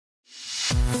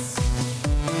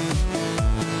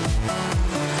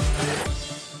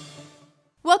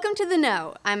Welcome to The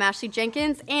Know. I'm Ashley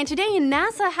Jenkins, and today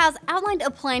NASA has outlined a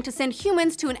plan to send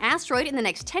humans to an asteroid in the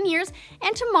next 10 years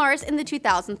and to Mars in the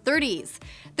 2030s.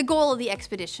 The goal of the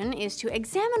expedition is to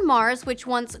examine Mars, which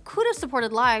once could have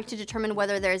supported life, to determine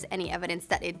whether there's any evidence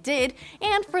that it did,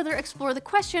 and further explore the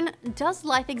question, does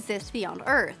life exist beyond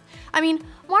Earth? I mean,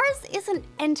 Mars isn't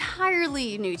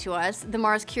entirely new to us. The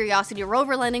Mars Curiosity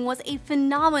rover landing was a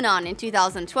phenomenon in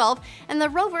 2012, and the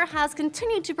rover has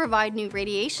continued to provide new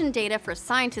radiation data for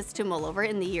scientists to mull over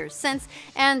in the years since,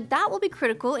 and that will be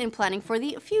critical in planning for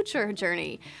the future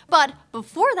journey. But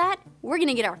before that, we're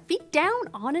gonna get our feet down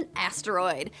on an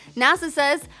asteroid. NASA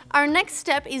says our next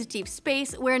step is deep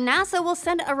space, where NASA will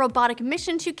send a robotic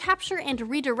mission to capture and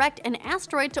redirect an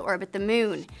asteroid to orbit the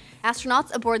moon.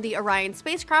 Astronauts aboard the Orion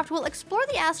spacecraft will explore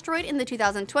the asteroid in the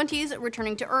 2020s,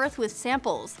 returning to Earth with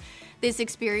samples. This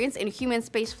experience in human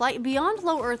spaceflight beyond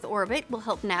low Earth orbit will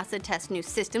help NASA test new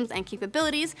systems and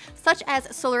capabilities, such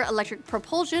as solar electric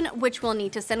propulsion, which will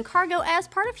need to send cargo as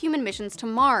part of human missions to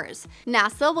Mars.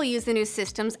 NASA will use the new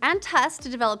systems and tests to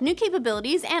develop new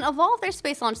capabilities and evolve their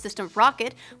Space Launch System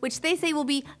rocket, which they say will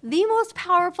be the most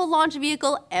powerful launch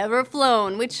vehicle ever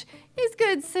flown, which is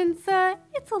good since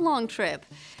it's a long trip.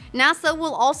 NASA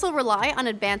will also rely on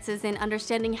advances in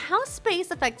understanding how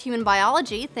space affects human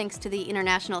biology thanks to the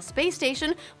International Space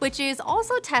Station, which is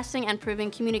also testing and proving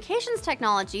communications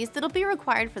technologies that'll be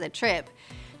required for the trip.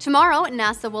 Tomorrow,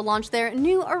 NASA will launch their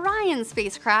new Orion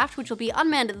spacecraft, which will be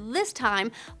unmanned this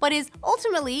time, but is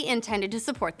ultimately intended to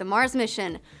support the Mars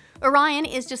mission. Orion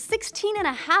is just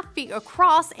 16.5 feet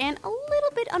across and a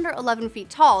little bit under 11 feet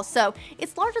tall, so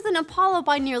it's larger than Apollo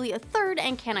by nearly a third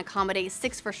and can accommodate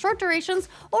 6 for short durations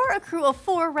or a crew of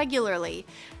 4 regularly.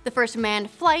 The first manned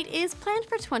flight is planned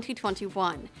for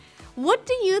 2021. What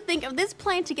do you think of this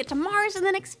plan to get to Mars in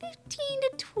the next 15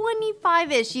 to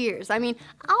 25-ish years? I mean,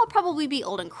 I'll probably be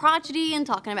old and crotchety and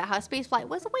talking about how spaceflight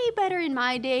was way better in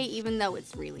my day, even though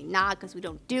it's really not because we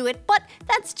don't do it, but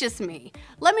that's just me.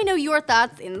 Let me know your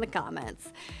thoughts in the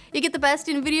comments. You get the best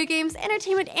in video games,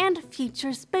 entertainment, and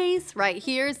future space right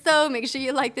here, so make sure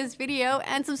you like this video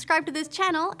and subscribe to this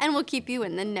channel, and we'll keep you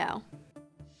in the know.